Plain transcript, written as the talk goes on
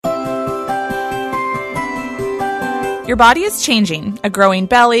Your body is changing. A growing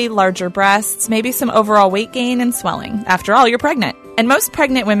belly, larger breasts, maybe some overall weight gain and swelling. After all, you're pregnant. And most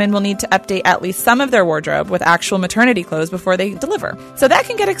pregnant women will need to update at least some of their wardrobe with actual maternity clothes before they deliver. So that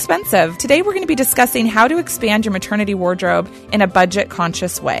can get expensive. Today we're going to be discussing how to expand your maternity wardrobe in a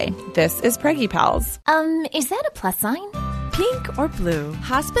budget-conscious way. This is Preggy Pals. Is that a plus sign? Pink or blue?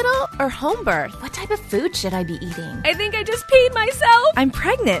 Hospital or home birth? What type of food should I be eating? I think I just peed myself. I'm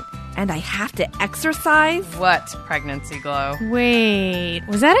pregnant, and I have to exercise. What pregnancy glow? Wait,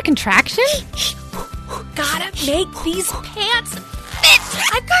 was that a contraction? Gotta make these pants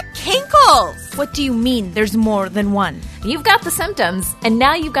fit. I've got kinkles. What do you mean there's more than one? You've got the symptoms, and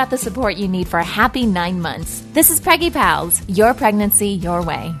now you've got the support you need for a happy 9 months. This is Preggy Pals, your pregnancy, your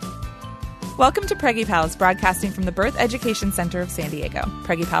way. Welcome to Preggy Pals, broadcasting from the Birth Education Center of San Diego.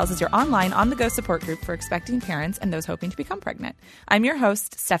 Preggy Pals is your online, on-the-go support group for expecting parents and those hoping to become pregnant. I'm your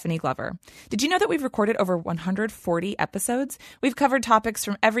host, Stephanie Glover. Did you know that we've recorded over 140 episodes? We've covered topics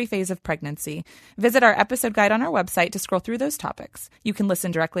from every phase of pregnancy. Visit our episode guide on our website to scroll through those topics. You can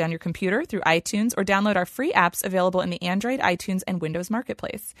listen directly on your computer through iTunes or download our free apps available in the Android, iTunes, and Windows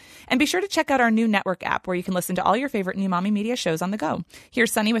Marketplace. And be sure to check out our new network app where you can listen to all your favorite New Mommy Media shows on the go.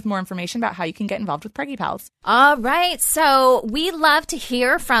 Here's Sunny with more information about how you can get involved with Preggy Pals. All right. So we love to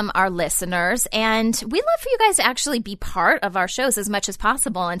hear from our listeners, and we love for you guys to actually be part of our shows as much as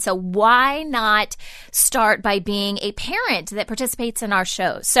possible. And so why not start by being a parent that participates in our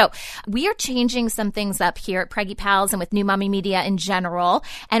shows? So we are changing some things up here at Preggy Pals and with New Mommy Media in general.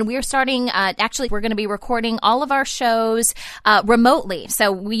 And we're starting, we're going to be recording all of our shows remotely.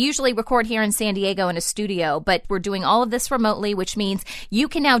 So we usually record here in San Diego in a studio, but we're doing all of this remotely, which means you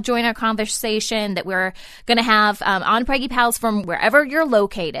can now join our conversation that we're going to have on Preggy Pals from wherever you're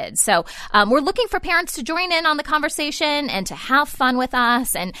located. So we're looking for parents to join in on the conversation and to have fun with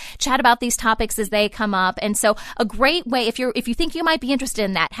us and chat about these topics as they come up. And so a great way, if you think you might be interested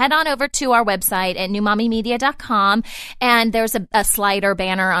in that, head on over to our website at newmommymedia.com, and there's a slider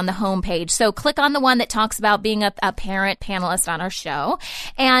banner on the homepage. So click on the one that talks about being a parent panelist on our show,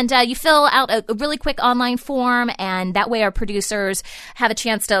 and you fill out a really quick online form, and that way our producers have a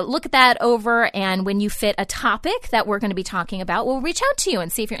chance to look at that over. And when you fit a topic that we're going to be talking about, we'll reach out to you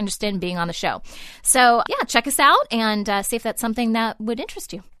and see if you're interested in being on the show. So, yeah, check us out and see if that's something that would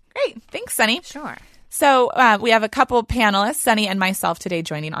interest you. Great. Thanks, Sunny. Sure. So we have a couple panelists, Sunny and myself, today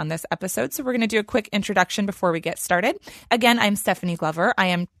joining on this episode. So we're going to do a quick introduction before we get started. Again, I'm Stephanie Glover. I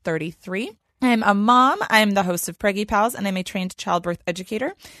am 33. I'm a mom. I'm the host of Preggy Pals, and I'm a trained childbirth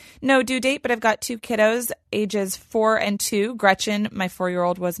educator. No due date, but I've got 2 kiddos, ages 4 and 2. Gretchen, my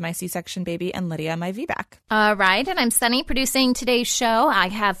 4-year-old, was my C-section baby, and Lydia, my VBAC. All right, and I'm Sunny, producing today's show. I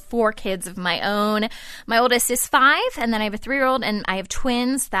have 4 kids of my own. My oldest is 5, and then I have a 3-year-old, and I have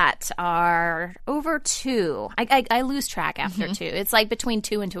twins that are over 2. I lose track after 2. It's like between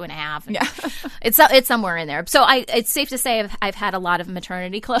 2 and 2.5. Yeah. It's somewhere in there. So it's safe to say I've had a lot of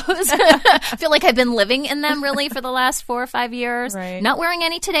maternity clothes. I feel like I've been living in them really for the last 4 or 5 years. Right. Not wearing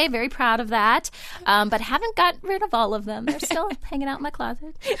any today. Very proud of that. But haven't got rid of all of them. They're still hanging out in my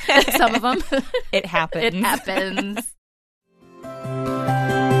closet. Some of them. It happens. It happens.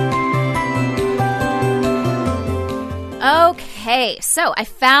 Okay, so I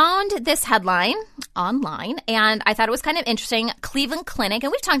found this headline online, and I thought it was kind of interesting. Cleveland Clinic,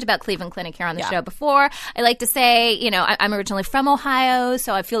 and we've talked about Cleveland Clinic here on the show before. I like to say, I'm originally from Ohio,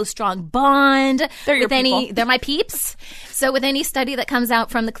 so I feel a strong bond. They're my peeps. So with any study that comes out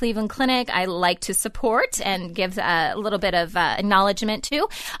from the Cleveland Clinic, I like to support and give a little bit of acknowledgement to.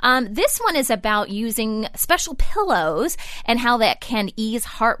 This one is about using special pillows and how that can ease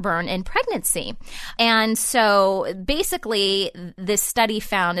heartburn in pregnancy. And so basically, this study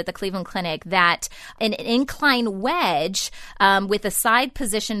found at the Cleveland Clinic that an incline wedge with a side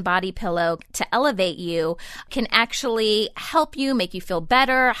position body pillow to elevate you can actually help you, make you feel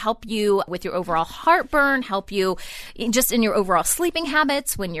better, help you with your overall heartburn, help you just in your overall sleeping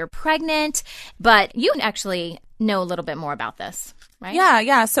habits when you're pregnant. But you actually know a little bit more about this. Right?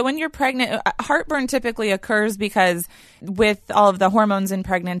 Yeah. So when you're pregnant, heartburn typically occurs because with all of the hormones in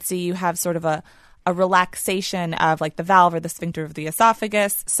pregnancy, you have sort of a relaxation of like the valve or the sphincter of the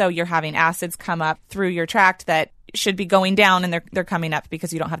esophagus. So you're having acids come up through your tract that should be going down, and they're coming up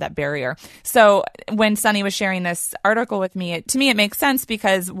because you don't have that barrier. So when Sunny was sharing this article with me, to me it makes sense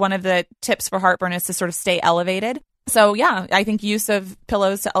because one of the tips for heartburn is to sort of stay elevated. So yeah, I think use of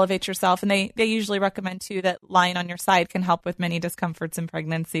pillows to elevate yourself, and they usually recommend too that lying on your side can help with many discomforts in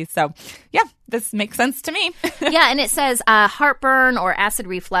pregnancy. So yeah, this makes sense to me. Yeah, and it says heartburn or acid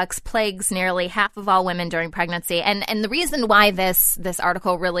reflux plagues nearly half of all women during pregnancy. And the reason why this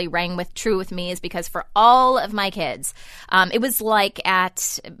article really rang true with me is because for all of my kids, it was like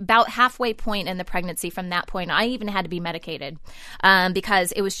at about halfway point in the pregnancy. From that point, I even had to be medicated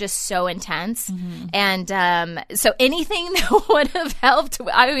because it was just so intense. Mm-hmm. And so anything that would have helped,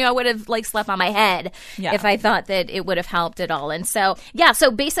 I would have like slept on my head if I thought that it would have helped at all. And so,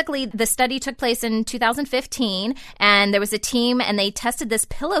 so basically the study took place in 2015, and there was a team, and they tested this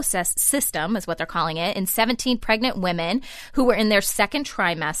pillow system, is what they're calling it, in 17 pregnant women who were in their second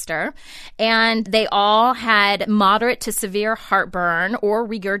trimester, and they all had moderate to severe heartburn or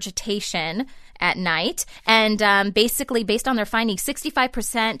regurgitation at night. And basically, based on their findings,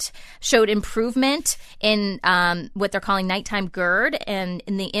 65% showed improvement in what they're calling nighttime GERD and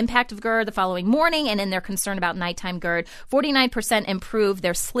in the impact of GERD the following morning. And in their concern about nighttime GERD, 49% improved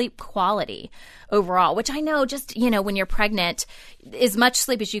their sleep quality overall, which I know just, when you're pregnant, as much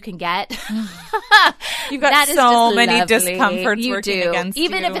sleep as you can get. You've got so many lovely. Discomforts you working do. against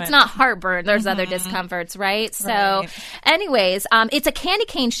Even you. if it's not heartburn, there's other discomforts, right? So anyways, it's a candy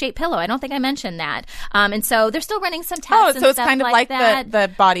cane shaped pillow. I don't think I mentioned that. And so they're still running some tests and so it's stuff kind of like that.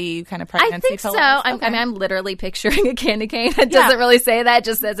 the body kind of pregnancy I think pillows. so. I'm literally picturing a candy cane. It doesn't really say that,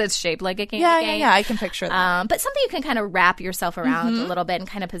 just says it's shaped like a candy cane. Yeah, I can picture that. But something you can kind of wrap yourself around a little bit and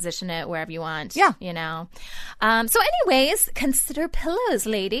kind of position it wherever you want. Yeah. So anyways, consider pillows,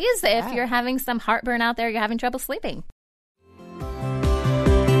 ladies, if you're having some heartburn out there, you're having trouble sleeping.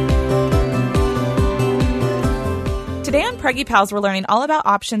 Today on Preggy Pals, we're learning all about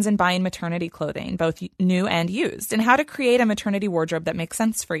options in buying maternity clothing, both new and used, and how to create a maternity wardrobe that makes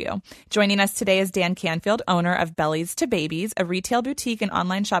sense for you. Joining us today is Dan Canfield, owner of Bellies to Babies, a retail boutique and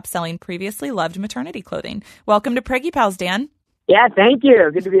online shop selling previously loved maternity clothing. Welcome to Preggy Pals, Dan. Yeah, thank you.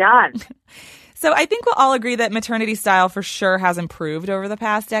 Good to be on. So I think we'll all agree that maternity style for sure has improved over the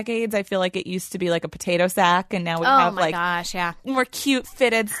past decades. I feel like it used to be like a potato sack, and now we have more cute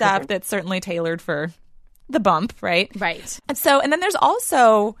fitted stuff that's certainly tailored for the bump, right? Right. And then there's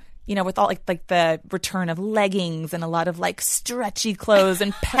also, with all like the return of leggings and a lot of like stretchy clothes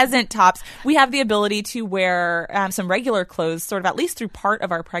and peasant tops, we have the ability to wear some regular clothes sort of at least through part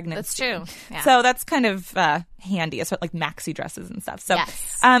of our pregnancy. That's true. Yeah. So that's kind of handy, especially like maxi dresses and stuff. So,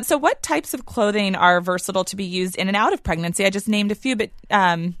 yes. So what types of clothing are versatile to be used in and out of pregnancy? I just named a few, but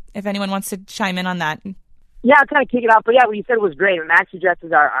if anyone wants to chime in on that. Yeah, I'll kind of kick it off. But yeah, what you said was great. Maxi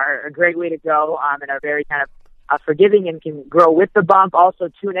dresses are a great way to go and are very kind of forgiving and can grow with the bump. Also,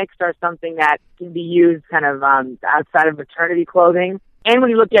 tunics are something that can be used kind of outside of maternity clothing. And when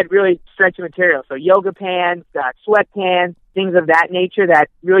you look at really stretchy materials, so yoga pants, sweatpants, things of that nature that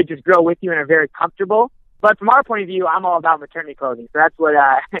really just grow with you and are very comfortable. But from our point of view, I'm all about maternity clothing. So that's what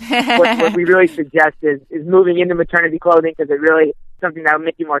what we really suggest is moving into maternity clothing, because it really is something that will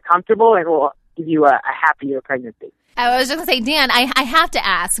make you more comfortable and will give you a happier pregnancy. I was just going to say, Dan, I have to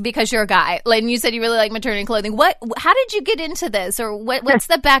ask, because you're a guy, and you said you really like maternity clothing. How did you get into this, or what's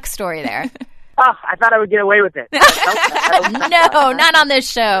the backstory there? Oh, I thought I would get away with it. No, not on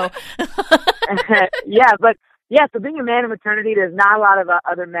this show. So being a man in maternity, there's not a lot of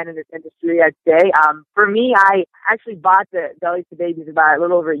other men in this industry, I'd say. For me, I actually bought the Bellies to Babies about a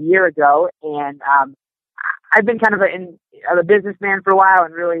little over a year ago, and I've been kind of a businessman for a while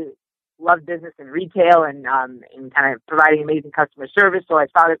and really love business and retail and kind of providing amazing customer service. So I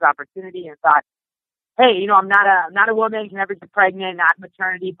saw this opportunity and thought, hey, I'm not a woman, can never get pregnant, not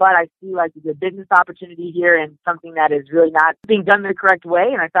maternity, but I see like a good business opportunity here and something that is really not being done the correct way.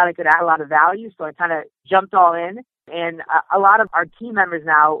 And I thought I could add a lot of value. So I kind of jumped all in. And a lot of our team members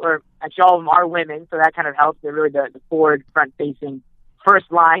now, or actually all of them, are women. So that kind of helps. They're really the forward, front-facing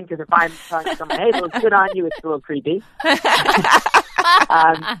first line, because if I'm telling someone, hey, it looks good on you, it's a little creepy.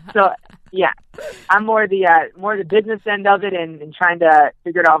 I'm more the business end of it and trying to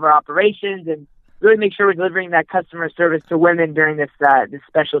figure out all of our operations and really make sure we're delivering that customer service to women during this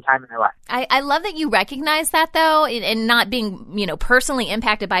special time in their life. I love that you recognize that, though, and not being, personally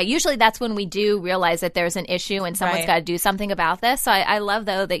impacted by it. Usually that's when we do realize that there's an issue and someone's got to do something about this. So I love,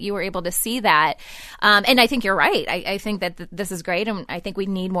 though, that you were able to see that. And I think you're right. I think that this is great, and I think we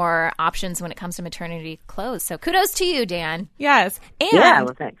need more options when it comes to maternity clothes. So kudos to you, Dan. Yes. And yeah,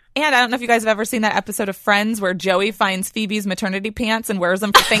 well, thanks. And I don't know if you guys have ever seen that episode of Friends where Joey finds Phoebe's maternity pants and wears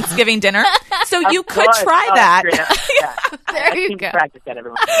them for Thanksgiving dinner. So you could try that. There you go. Practice that,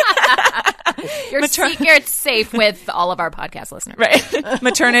 everyone. Your secret's safe with all of our podcast listeners. Right.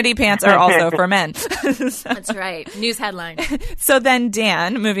 Maternity pants are also for men. That's right. News headline. So then,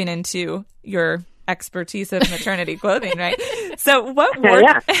 Dan, moving into your expertise of maternity clothing, right? So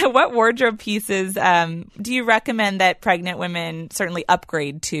what wardrobe pieces do you recommend that pregnant women certainly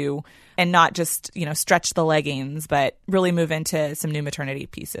upgrade to and not just, stretch the leggings, but really move into some new maternity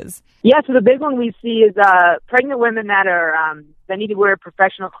pieces? Yeah, so the big one we see is pregnant women that need to wear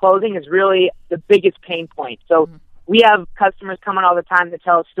professional clothing is really the biggest pain point. So we have customers coming all the time that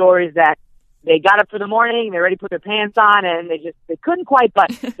tell us stories that they got up for the morning, they're ready to put their pants on, and they couldn't quite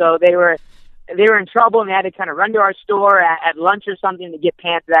button. So they were in trouble, and they had to kind of run to our store at lunch or something to get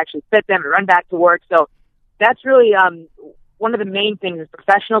pants that actually fit them and run back to work. So that's really one of the main things is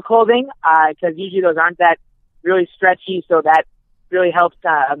professional clothing, because usually those aren't that really stretchy, so that really helps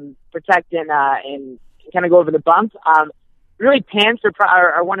protect and kind of go over the bumps. Really, pants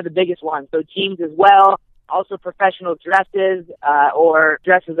are one of the biggest ones. So jeans as well. Also, professional dresses or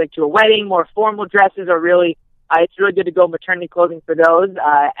dresses like to a wedding. More formal dresses are really. It's really good to go maternity clothing for those,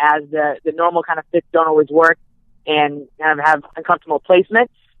 as the normal kind of fits don't always work and kind of have uncomfortable placement.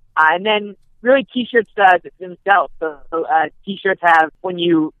 And then really T-shirts themselves. So T-shirts have, when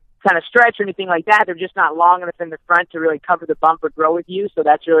you kind of stretch or anything like that, they're just not long enough in the front to really cover the bump or grow with you. So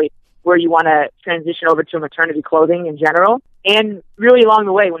that's really where you want to transition over to maternity clothing in general. And really along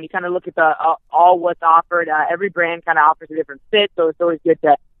the way, when you kind of look at all what's offered, every brand kind of offers a different fit. So it's always good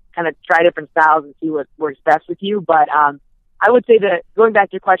to kind of try different styles and see what works best with you. But I would say that, going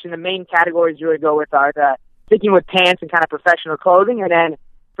back to your question, the main categories you really go with are sticking with pants and kind of professional clothing. And then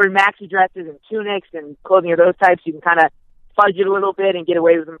for maxi dresses and tunics and clothing of those types, you can kind of fudge it a little bit and get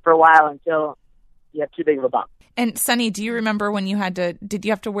away with them for a while until you have too big of a bump. And Sunny, do you remember when did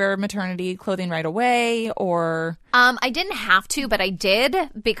you have to wear maternity clothing right away, or? I didn't have to, but I did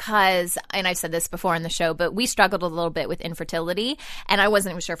because, and I've said this before in the show, but we struggled a little bit with infertility, and I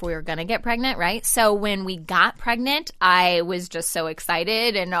wasn't even sure if we were going to get pregnant, right? So when we got pregnant, I was just so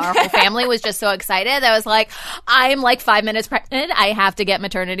excited, and our whole family was just so excited. I was like, I'm like 5 minutes pregnant. I have to get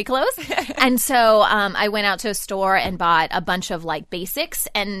maternity clothes. And so I went out to a store and bought a bunch of like basics,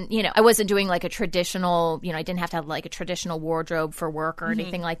 and, I wasn't doing like a traditional, I didn't have to have like a traditional wardrobe for work or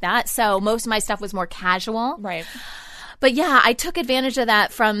anything like that. So most of my stuff was more casual. Right. But yeah, I took advantage of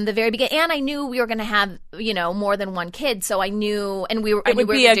that from the very beginning, and I knew we were going to have, more than one kid, so I knew, and we were. It would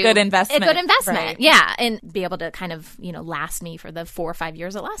be a good investment. A good investment, right. Yeah, and be able to kind of, last me for the 4 or 5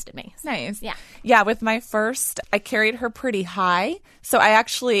 years it lasted me. So, nice. Yeah. Yeah, with my first, I carried her pretty high, so I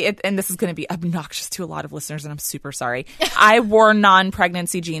actually, and this is going to be obnoxious to a lot of listeners, and I'm super sorry, I wore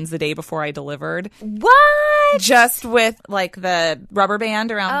non-pregnancy jeans the day before I delivered. What? Just with like the rubber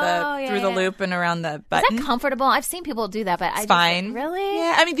band around through the loop and around the button. Is that comfortable? I've seen people do that, but it's fine. Really?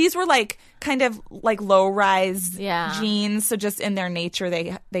 Yeah. I mean, these were like kind of like low rise Yeah. jeans, so just in their nature,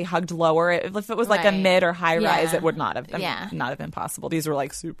 they hugged lower. If it was like a mid or high rise, it would not have not have been possible. These were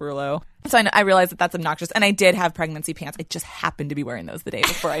like super low. So I realized that that's obnoxious, and I did have pregnancy pants. I just happened to be wearing those the day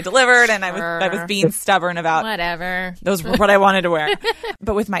before I delivered, and I was being stubborn about whatever. Those were what I wanted to wear.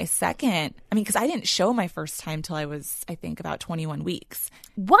 But with my second, I mean, because I didn't show my first time till I was, I think, about 21 weeks.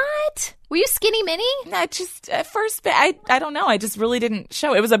 What? Were you skinny mini? No, just at first, I don't know. I just really didn't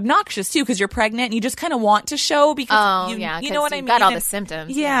show. It was obnoxious too, because you're pregnant and you just kind of want to show because you know what I mean. Got all the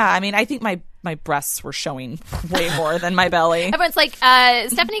symptoms. Yeah, I mean, I think my breasts were showing way more than my belly. Everyone's like,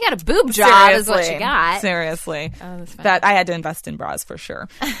 Stephanie got a boob job is what she got. Seriously. Oh, that's funny. That I had to invest in bras for sure.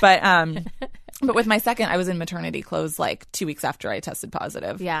 But with my second, I was in maternity clothes like 2 weeks after I tested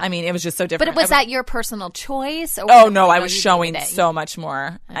positive. Yeah. I mean, it was just so different. But was that your personal choice? Or no, I was showing so much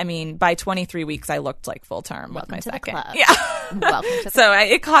more. I mean, by 23 weeks, I looked like full term with my second. The club. Yeah. Welcome to the So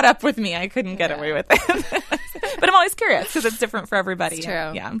it caught up with me. I couldn't get away with it. But I'm always curious because it's different for everybody. It's true.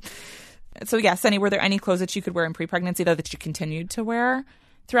 Yeah. So, yeah, Sunny, were there any clothes that you could wear in pre-pregnancy, though, that you continued to wear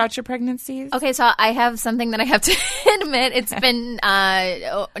throughout your pregnancies? Okay, so I have something that I have to admit. It's been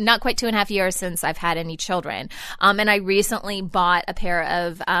not quite 2.5 years since I've had any children. And I recently bought a pair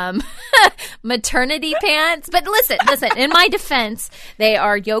of maternity pants. But listen, in my defense, they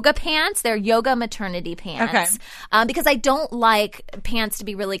are yoga pants. They're yoga maternity pants. Okay. Because I don't like pants to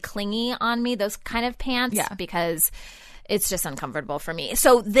be really clingy on me, those kind of pants. Yeah. Because It's just uncomfortable for me.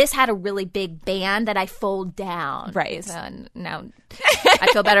 So this had a really big band that I fold down. Right. So now I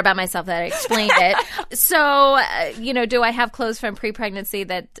feel better about myself that I explained it. So, do I have clothes from pre-pregnancy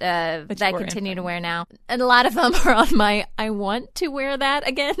that I continue to wear now? And a lot of them are on my I want to wear that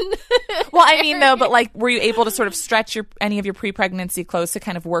again. Well, I mean, though, but like, were you able to sort of stretch any of your pre-pregnancy clothes to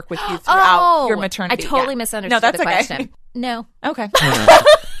kind of work with you throughout your maternity? I totally misunderstood the question. Okay. No. Okay.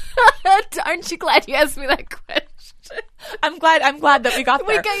 Aren't you glad you asked me that question? I'm glad that we got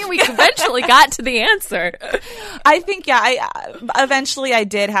there. We eventually got to the answer. I think, eventually I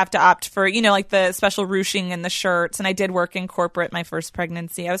did have to opt for, like the special ruching and the shirts. And I did work in corporate my first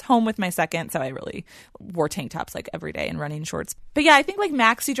pregnancy. I was home with my second, so I really wore tank tops like every day and running shorts. But yeah, I think like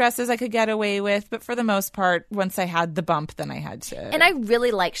maxi dresses I could get away with. But for the most part, once I had the bump, then I had to. And I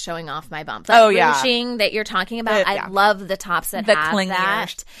really like showing off my bump. Ruching that you're talking about. I love the tops that have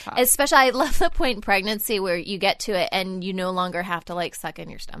that. Top. Especially, I love the point in pregnancy where you get to it and you no longer have to like suck in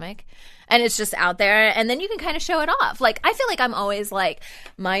your stomach. And it's just out there, and then you can kind of show it off. Like, I feel like I'm always, like,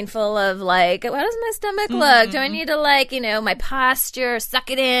 mindful of, like, how does my stomach look? Do I need to, like, my posture, suck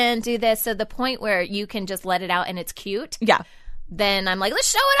it in, do this? So the point where you can just let it out and it's cute. Yeah. Then I'm like,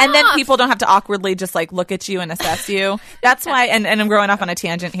 let's show it off. And then people don't have to awkwardly just like look at you and assess you. That's why, and I'm going off on a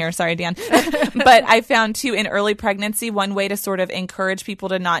tangent here. Sorry, Dan. But I found too in early pregnancy, one way to sort of encourage people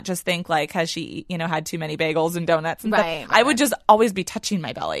to not just think like, has she, had too many bagels and donuts and stuff. I would just always be touching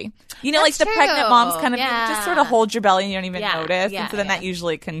my belly. Like the pregnant moms kind of just sort of hold your belly and you don't even notice. And so then that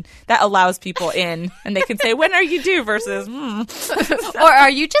usually that allows people in and they can say, when are you due versus, Or are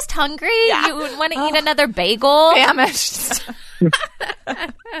you just hungry? Yeah. You want to eat another bagel? Famished.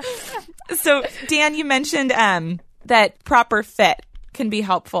 So, Dan, you mentioned that proper fit can be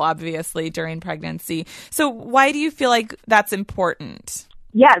helpful, obviously, during pregnancy. So why do you feel like that's important?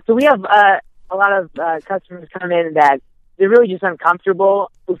 Yeah, so we have a lot of customers come in that they're really just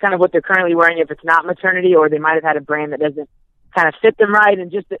uncomfortable with kind of what they're currently wearing if it's not maternity, or they might have had a brand that doesn't kind of fit them right,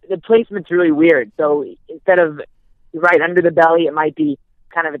 and just the placement's really weird. So instead of right under the belly, it might be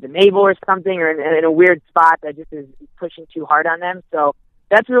kind of at the navel or something, or in a weird spot that just is pushing too hard on them. So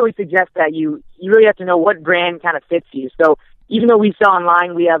that's where we suggest that you really have to know what brand kind of fits you. So even though we sell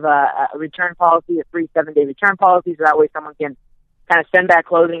online, we have a return policy, a free 7-day return policy, so that way someone can kind of send back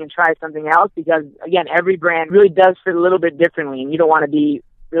clothing and try something else, because again, every brand really does fit a little bit differently, and you don't want to be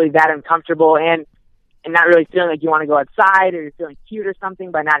really that uncomfortable and not really feeling like you want to go outside or you're feeling cute or something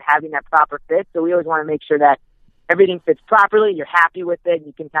by not having that proper fit. So we always want to make sure that everything fits properly, you're happy with it, and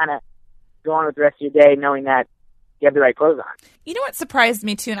you can kind of go on with the rest of your day knowing that you have the right clothes on. You know what surprised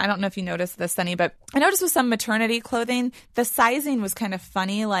me too, and I don't know if you noticed this, Sunny, but I noticed with some maternity clothing, the sizing was kind of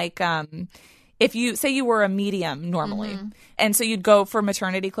funny. Like if you say you were a medium normally, and so you'd go for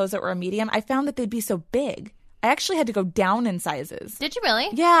maternity clothes that were a medium, I found that they'd be so big. I actually had to go down in sizes. Did you really?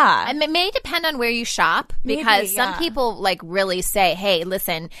 Yeah. And it may depend on where you shop, because some people like really say, hey,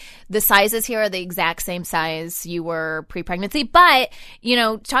 listen, the sizes here are the exact same size you were pre-pregnancy. But,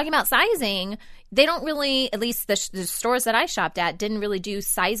 talking about sizing, they don't really, at least the stores that I shopped at, didn't really do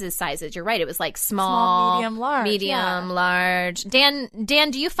sizes. You're right. It was like small, medium, large. Large. Dan,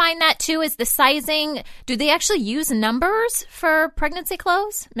 do you find that too? Is the sizing, do they actually use numbers for pregnancy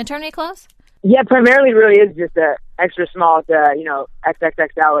clothes, maternity clothes? Yeah, primarily really is just a extra small to,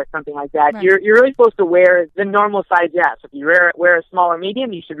 XXXL or something like that. Right. You're really supposed to wear the normal size, yes. If you wear a smaller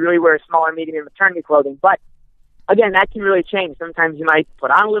medium, you should really wear a smaller medium in maternity clothing. But again, that can really change. Sometimes you might put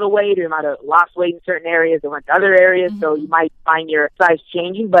on a little weight, or you might have lost weight in certain areas and went to other areas, so you might find your size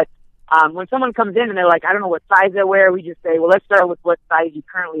changing. But when someone comes in and they're like, I don't know what size I wear, we just say, well, let's start with what size you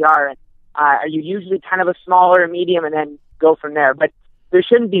currently are. And are you usually kind of a smaller or medium, and then go from there. But there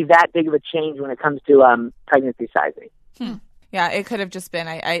shouldn't be that big of a change when it comes to pregnancy sizing. Yeah, it could have just been,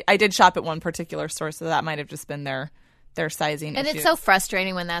 I did shop at one particular store, so that might have just been their sizing and issue. It's so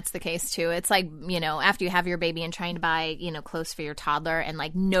frustrating when that's the case too. It's like, after you have your baby and trying to buy, clothes for your toddler, and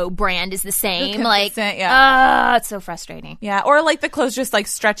like no brand is the same. Like, it's so frustrating. Yeah, or like the clothes just like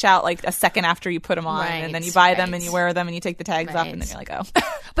stretch out like a second after you put them on, and then you buy them and you wear them and you take the tags off, and then you're like, oh.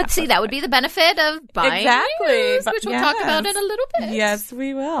 But see, that would be the benefit of buying these, which we'll talk about in a little bit. Yes,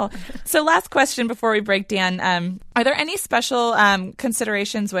 we will. So last question before we break, Dan. Are there any special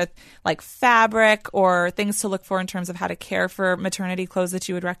considerations with like fabric or things to look for in terms of how to care for maternity clothes that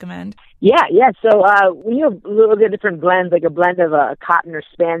you would recommend? Yeah. So when you have a little bit different blends, like a blend of cotton or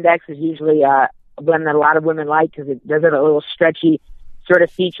spandex is usually a blend that a lot of women like, because it does have a little stretchy sort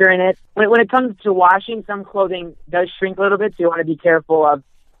of feature in it. When it comes to washing, some clothing does shrink a little bit, so you want to be careful of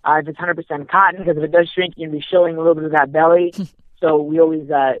if it's 100% cotton, because if it does shrink, you're going to be showing a little bit of that belly. So we always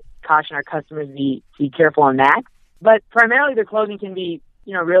caution our customers to be careful on that. But primarily the clothing can be,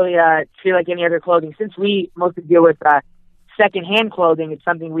 really treated like any other clothing. Since we mostly deal with secondhand clothing, it's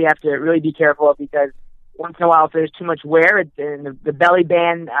something we have to really be careful of, because once in a while if there's too much wear, and the belly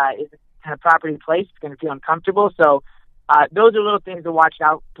band isn't kind of properly placed, it's going to feel uncomfortable. So those are little things to watch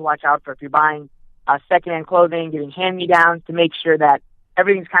out for if you're buying secondhand clothing, getting hand-me-downs, to make sure that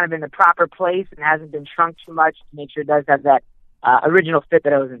everything's kind of in the proper place and hasn't been shrunk too much, to make sure it does have that original fit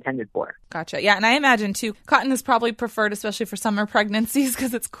that it was intended for. Gotcha. Yeah, and I imagine, too, cotton is probably preferred, especially for summer pregnancies,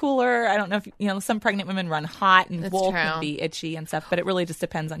 because it's cooler. I don't know if, some pregnant women run hot, and That's wool true. can be itchy and stuff, but it really just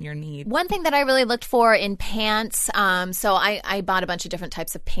depends on your need. One thing that I really looked for in pants, so I bought a bunch of different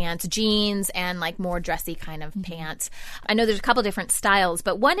types of pants, jeans, and like more dressy kind of pants. I know there's a couple different styles,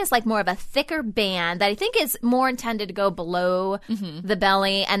 but one is like more of a thicker band that I think is more intended to go below the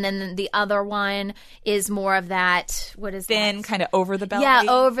belly, and then the other one is more of that, what is Thin, that? kind of over the belly. Yeah,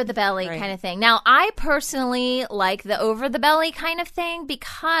 over the belly Right. kind of thing. Now, I personally like the over the belly kind of thing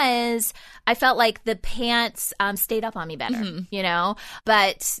because I felt like the pants stayed up on me better,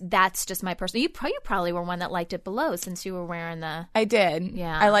 But that's just my personal. You probably were one that liked it below, since you were wearing the. I did.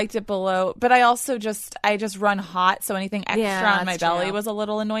 Yeah. I liked it below, but I also just run hot, so anything extra on my that's belly true. was a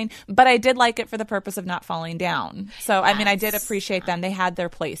little annoying. But I did like it for the purpose of not falling down. So I mean, I did appreciate them. They had their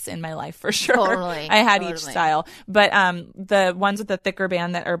place in my life for sure. Totally. I had each Totally. style, but the ones with the thicker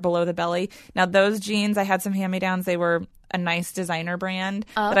band that are below the belly. Now those jeans, I had some hand-me-downs. They were a nice designer brand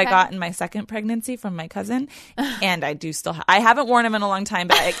that I got in my second pregnancy from my cousin, and I do still. I haven't worn them in a long time,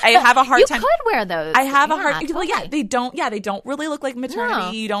 but I have a hard You time. could wear those. I have a hard. Totally. Well, yeah, they don't. Yeah, they don't really look like maternity.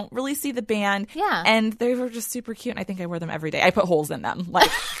 No. You don't really see the band. Yeah. and they were just super cute. And I think I wear them every day. I put holes in them.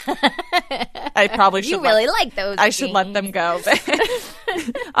 Like I probably should. You really like those. I should let them go.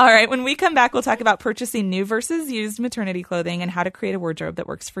 All right. When we come back, we'll talk about purchasing new versus used maternity clothing and how to create a wardrobe that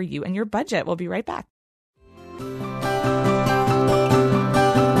works for you and your budget. We'll be right back.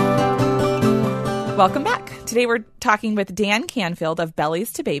 Welcome back. Today we're talking with Dan Canfield of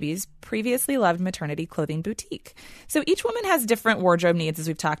Bellies to Babies, previously loved maternity clothing boutique. So each woman has different wardrobe needs, as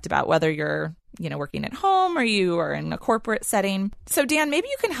we've talked about, whether you're working at home or you are in a corporate setting. So Dan, maybe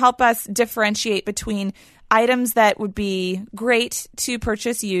you can help us differentiate between items that would be great to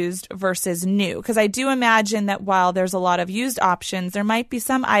purchase used versus new. Because I do imagine that while there's a lot of used options, there might be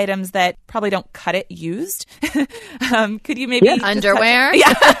some items that probably don't cut it used. Could you maybe just underwear?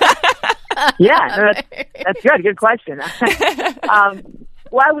 Yeah. Yeah, no, that's good. Good question.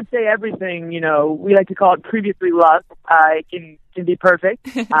 Well, I would say everything, we like to call it previously loved. It can be perfect.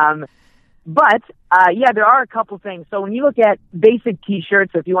 But there are a couple things. So when you look at basic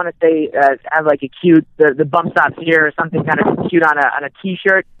T-shirts, if you want to say have like a cute the bump stops here or something kind of cute on a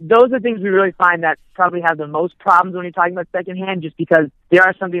T-shirt, those are things we really find that probably have the most problems when you're talking about secondhand, just because they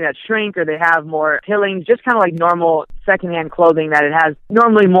are something that shrink or they have more pillings, just kind of like normal secondhand clothing that it has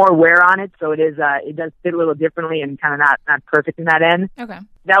normally more wear on it, so it does fit a little differently and kind of not perfect in that end. Okay.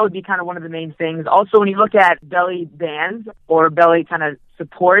 That would be kind of one of the main things. Also, when you look at belly bands or belly kind of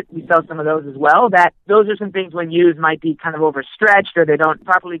support, we sell some of those as well. Those are some things when used might be kind of overstretched or they don't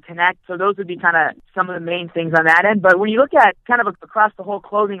properly connect. So those would be kind of some of the main things on that end. But when you look at kind of across the whole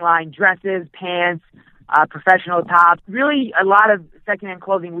clothing line, dresses, pants, professional tops, really a lot of secondhand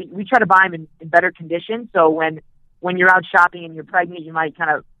clothing, we try to buy them in better condition. So when you're out shopping and you're pregnant, you might kind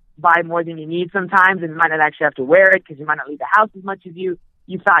of buy more than you need sometimes, and you might not actually have to wear it because you might not leave the house as much as you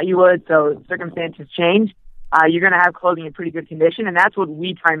thought you would. So circumstances change. You're going to have clothing in pretty good condition, and that's what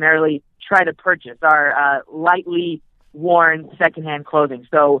we primarily try to purchase, our lightly worn secondhand clothing.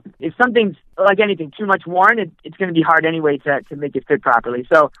 So if something's, like anything, too much worn, it's going to be hard anyway to make it fit properly.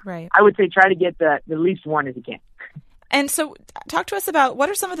 So Right. I would say try to get the least worn as you can. And so talk to us about what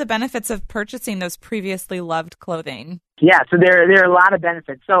are some of the benefits of purchasing those previously loved clothing? Yeah, so there are a lot of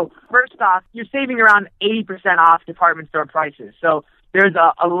benefits. So first off, you're saving around 80% off department store prices. So there's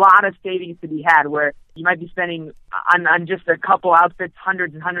a lot of savings to be had where you might be spending on just a couple outfits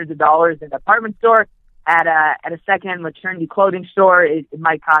hundreds and hundreds of dollars in a department store. At a secondhand maternity clothing store, it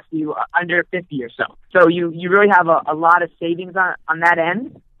might cost you under $50 or so. So you really have a lot of savings on that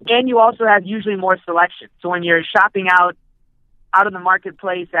end. And you also have usually more selection. So when you're shopping out in the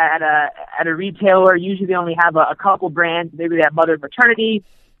marketplace at a retailer, usually they only have a couple brands. Maybe they have Mother Maternity.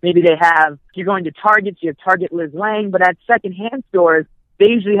 Maybe they have, if you're going to Target, you have Target Liz Lang. But at secondhand stores, they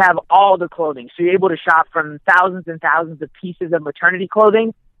usually have all the clothing. So you're able to shop from thousands and thousands of pieces of maternity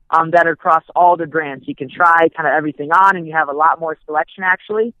clothing that are across all the brands. You can try kind of everything on, and you have a lot more selection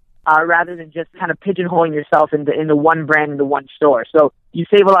actually, rather than just kind of pigeonholing yourself into one brand, into one store. So you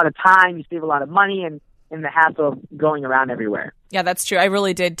save a lot of time, you save a lot of money, and the hassle of going around everywhere. Yeah, that's true. I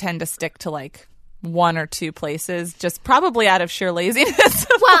really did tend to stick to like one or two places, just probably out of sheer laziness.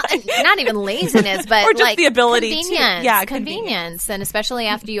 Well, not even laziness, but or just like the ability convenience. to Convenience. And especially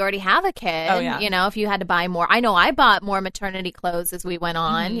after you already have a kid, Oh, yeah. if you had to buy more. I know I bought more maternity clothes as we went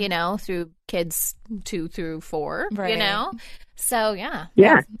on, through kids 2 through 4, Right. So, yeah.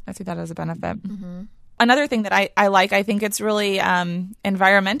 Yeah. I see that as a benefit. Another thing that I like, I think it's really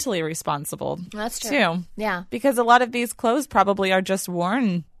environmentally responsible. That's true. Too. Yeah. Because a lot of these clothes probably are just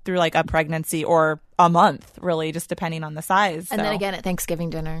worn through like a pregnancy or a month, really, just depending on the size. And then again at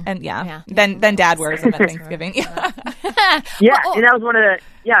Thanksgiving dinner. And then Dad wears them at Thanksgiving. Yeah. And that was one of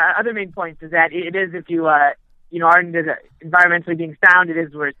the other main points is that it is, if you are into environmentally being sound, it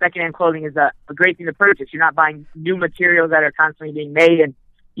is where secondhand clothing is a great thing to purchase. You're not buying new materials that are constantly being made and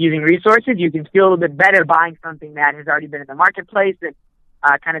using resources. You can feel a little bit better buying something that has already been in the marketplace and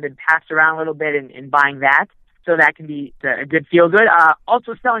kind of been passed around a little bit and buying that. So that can be a good feel good.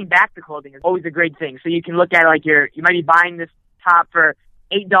 Also, selling back the clothing is always a great thing. So you can look at it like you might be buying this top for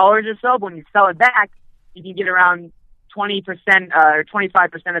 $8 or so, but when you sell it back, you can get around 20% or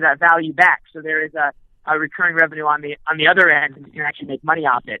 25% of that value back. So there is a recurring revenue on the other end, and you can actually make money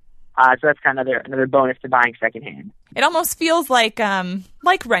off it. So that's kind of another bonus to buying secondhand. It almost feels like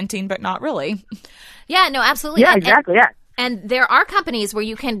renting, but not really. Yeah, no, absolutely. Yeah, exactly. Yeah. And there are companies where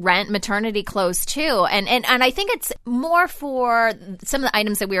you can rent maternity clothes too. And I think it's more for some of the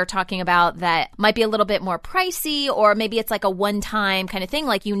items that we were talking about that might be a little bit more pricey, or maybe it's like a one-time kind of thing.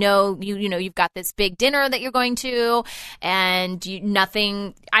 Like, you've got this big dinner that you're going to and I have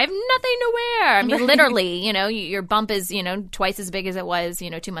nothing to wear. I mean, literally, your bump is, twice as big as it was,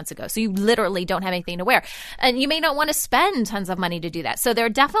 2 months ago. So you literally don't have anything to wear. And you may not want to spend tons of money to do that. So there are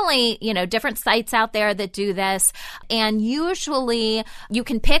definitely, different sites out there that do this. And usually you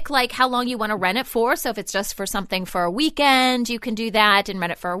can pick like how long you want to rent it for. So if it's just for something for a weekend, you can do that and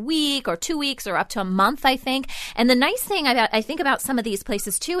rent it for a week or 2 weeks or up to a month, I think. And the nice thing I think about some of these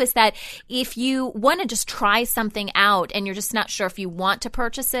places too is that if you want to just try something out and you're just not sure if you want to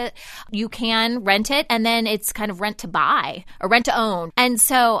purchase it, you can rent it, and then it's kind of rent to buy or rent to own. And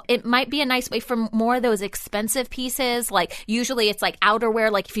so it might be a nice way for more of those expensive pieces. Like usually it's like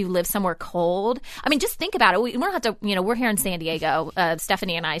outerwear, like if you live somewhere cold. I mean, just think about it. We don't have to, we're here in San Diego,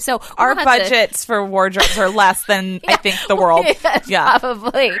 Stephanie and I. So our budgets for wardrobes are less than I think the world. Yes,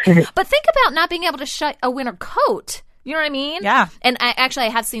 probably. But think about not being able to shut a winter coat. You know what I mean? Yeah. And I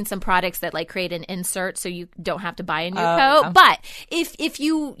have seen some products that like create an insert so you don't have to buy a new coat. Yeah. But if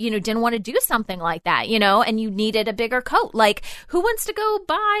you didn't want to do something like that, and you needed a bigger coat, like who wants to go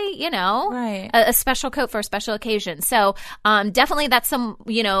buy, right. a special coat for a special occasion? So definitely that's some,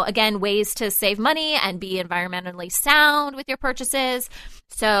 again, ways to save money and be environmentally sound with your purchases.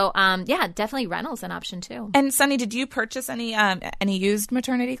 So definitely rental's an option too. And Sunny, did you purchase any used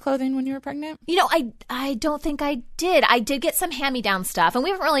maternity clothing when you were pregnant? I don't think I did. I did get some hand-me-down stuff, and we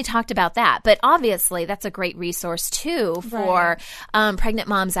haven't really talked about that. But obviously, that's a great resource too for pregnant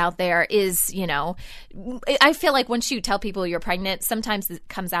moms out there. I feel like once you tell people you're pregnant, sometimes it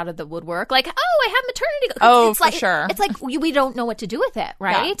comes out of the woodwork. Like, I have maternity. Oh, for sure. It's like we don't know what to do with it,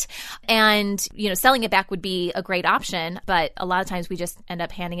 right? Yeah. And selling it back would be a great option, but a lot of times we just end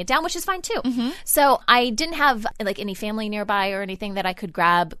up handing it down, which is fine too. Mm-hmm. So I didn't have like any family nearby or anything that I could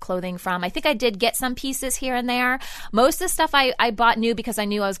grab clothing from. I think I did get some pieces here and there. Most of the stuff I bought new because I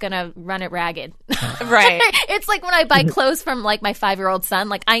knew I was going to run it ragged. Right. It's like when I buy clothes from like my 5-year-old son,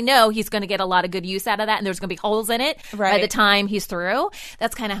 like I know he's going to get a lot of good use out of that and there's going to be holes in it by the time he's through.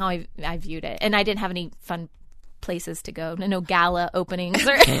 That's kind of how I viewed it. And I didn't have any fun places to go. No gala openings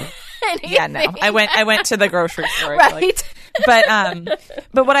or anything. Yeah, no. I went to the grocery store. Right. But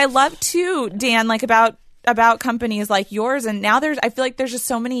what I love too, Dan, like about companies like yours, and now I feel like there's just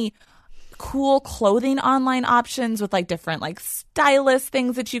so many cool clothing online options with like different like stylist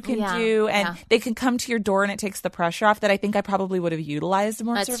things that you can do, and they can come to your door and it takes the pressure off, that I think I probably would have utilized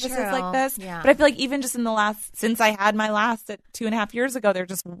more services like this. Yeah. But I feel like even just in since I had my last at 2.5 years ago, there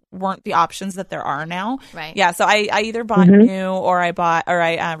just weren't the options that there are now. Right. Yeah. So I either bought new or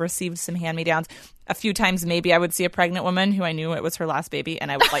I received some hand-me-downs. A few times maybe I would see a pregnant woman who I knew it was her last baby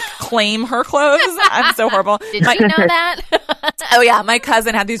and I would like claim her clothes. I'm so horrible. Did you know that? Oh yeah. My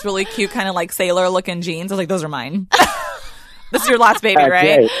cousin had these really cute kind of like sailor looking jeans. I was like, those are mine. This is your last baby,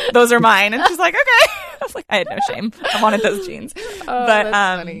 right? Great. Those are mine. And she's like, okay. I was like, I had no shame. I wanted those jeans. That's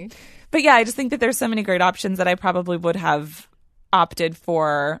funny. But yeah, I just think that there's so many great options that I probably would have opted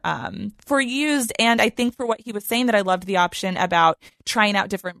for used. And I think for what he was saying that I loved the option about trying out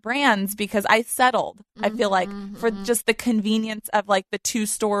different brands because I settled. I feel like for just the convenience of like the two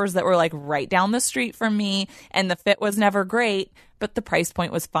stores that were like right down the street from me, and the fit was never great, but the price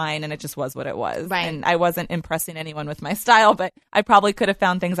point was fine and it just was what it was. Right. And I wasn't impressing anyone with my style, but I probably could have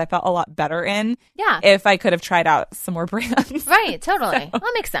found things I felt a lot better in if I could have tried out some more brands. Right, totally.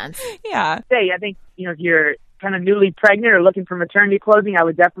 That makes sense. Yeah. I think, if you're kind of newly pregnant or looking for maternity clothing, I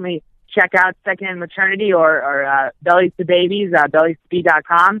would definitely check out Secondhand Maternity or Bellies to Babies,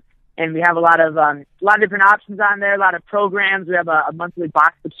 bellies2b.com. And we have a lot of different options on there, a lot of programs. We have a monthly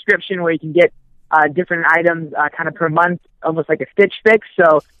box subscription where you can get different items kind of per month, almost like a Stitch Fix.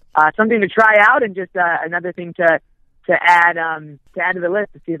 So something to try out, and just another thing to add to the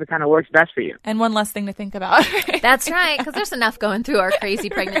list to see if it kind of works best for you. And one less thing to think about. That's right, because there's enough going through our crazy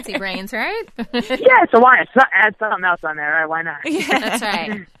pregnancy brains, right? Yeah, so why add something else on there, right? Why not? Yeah. That's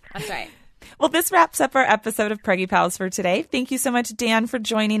right. That's right. Well, this wraps up our episode of Preggy Pals for today. Thank you so much, Dan, for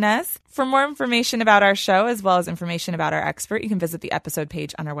joining us. For more information about our show, as well as information about our expert, you can visit the episode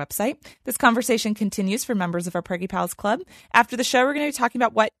page on our website. This conversation continues for members of our Preggy Pals Club. After the show, we're going to be talking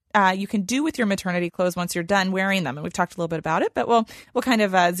about what you can do with your maternity clothes once you're done wearing them. And we've talked a little bit about it, but we'll kind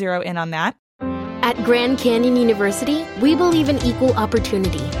of zero in on that. At Grand Canyon University, we believe in equal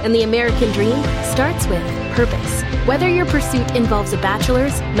opportunity, and the American dream starts with purpose. Whether your pursuit involves a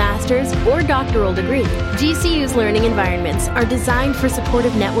bachelor's, master's, or doctoral degree, GCU's learning environments are designed for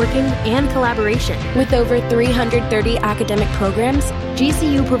supportive networking and collaboration. With over 330 academic programs,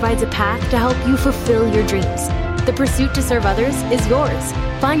 GCU provides a path to help you fulfill your dreams. The pursuit to serve others is yours.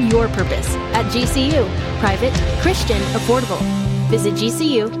 Find your purpose at GCU. Private, Christian, affordable. Visit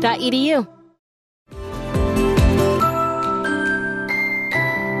gcu.edu.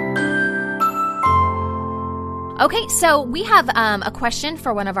 Okay, so we have a question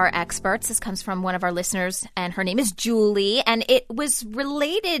for one of our experts. This comes from one of our listeners, and her name is Julie, and it was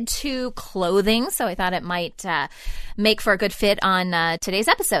related to clothing, so I thought it might make for a good fit on today's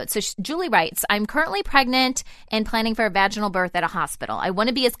episode. So Julie writes, I'm currently pregnant and planning for a vaginal birth at a hospital. I want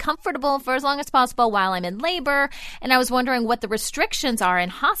to be as comfortable for as long as possible while I'm in labor, and I was wondering what the restrictions are in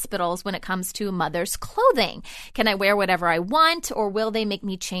hospitals when it comes to mother's clothing. Can I wear whatever I want, or will they make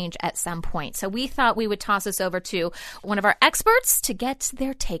me change at some point? So we thought we would toss this over to one of our experts to get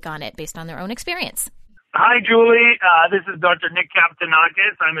their take on it based on their own experience. Hi, Julie. This is Dr. Nick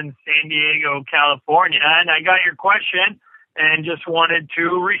Kaptanakis. I'm in San Diego, California, and I got your question and just wanted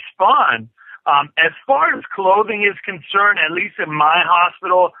to respond. As far as clothing is concerned, at least in my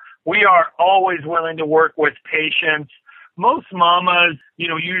hospital, we are always willing to work with patients. Most mamas,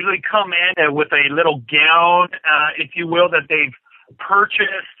 usually come in with a little gown, if you will, that they've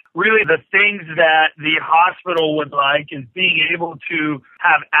purchased. Really, the things that the hospital would like is being able to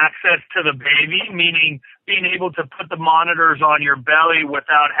have access to the baby, meaning being able to put the monitors on your belly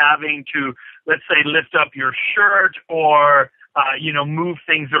without having to, let's say, lift up your shirt or, move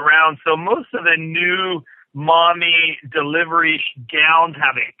things around. So most of the new mommy delivery gowns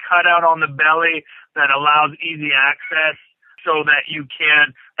have a cutout on the belly that allows easy access so that you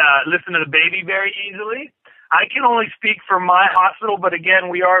can listen to the baby very easily. I can only speak for my hospital, but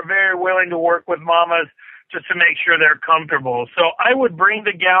again, we are very willing to work with mamas just to make sure they're comfortable. So I would bring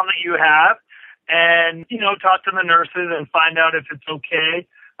the gown that you have and, talk to the nurses and find out if it's okay,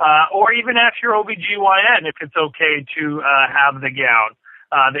 or even ask your OBGYN if it's okay to have the gown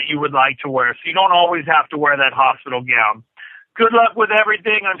that you would like to wear. So you don't always have to wear that hospital gown. Good luck with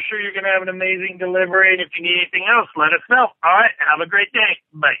everything. I'm sure you're going to have an amazing delivery, and if you need anything else, let us know. All right, have a great day.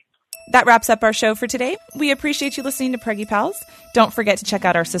 Bye. That wraps up our show for today. We appreciate you listening to Preggy Pals. Don't forget to check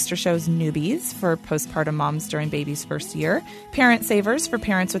out our sister shows Newbies for postpartum moms during baby's first year, Parent Savers for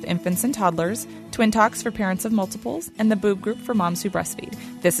parents with infants and toddlers, Twin Talks for parents of multiples, and the Boob Group for moms who breastfeed.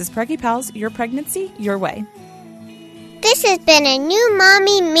 This is Preggy Pals, your pregnancy, your way. This has been a New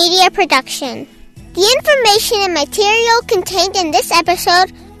Mommy Media production. The information and material contained in this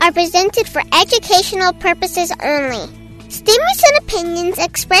episode are presented for educational purposes only. Statements and opinions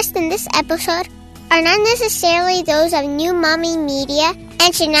expressed in this episode are not necessarily those of New Mommy Media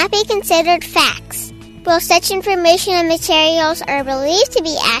and should not be considered facts. While such information and materials are believed to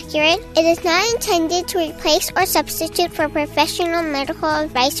be accurate, it is not intended to replace or substitute for professional medical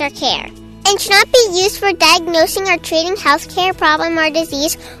advice or care, and should not be used for diagnosing or treating healthcare problem or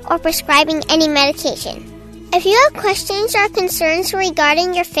disease or prescribing any medication. If you have questions or concerns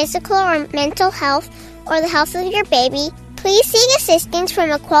regarding your physical or mental health or the health of your baby, please seek assistance from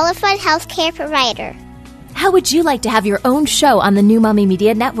a qualified healthcare provider. How would you like to have your own show on the New Mommy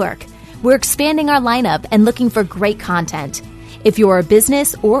Media Network? We're expanding our lineup and looking for great content. If you're a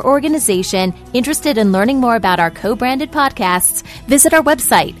business or organization interested in learning more about our co-branded podcasts, visit our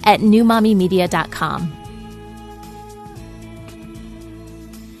website at newmommymedia.com.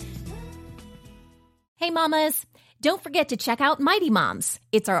 Hey mamas, don't forget to check out Mighty Moms.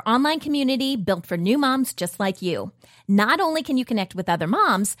 It's our online community built for new moms just like you. Not only can you connect with other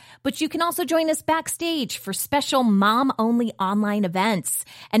moms, but you can also join us backstage for special mom-only online events.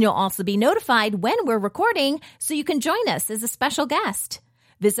 And you'll also be notified when we're recording so you can join us as a special guest.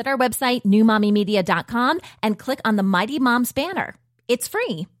 Visit our website, newmommymedia.com, and click on the Mighty Moms banner. It's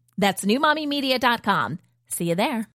free. That's newmommymedia.com. See you there.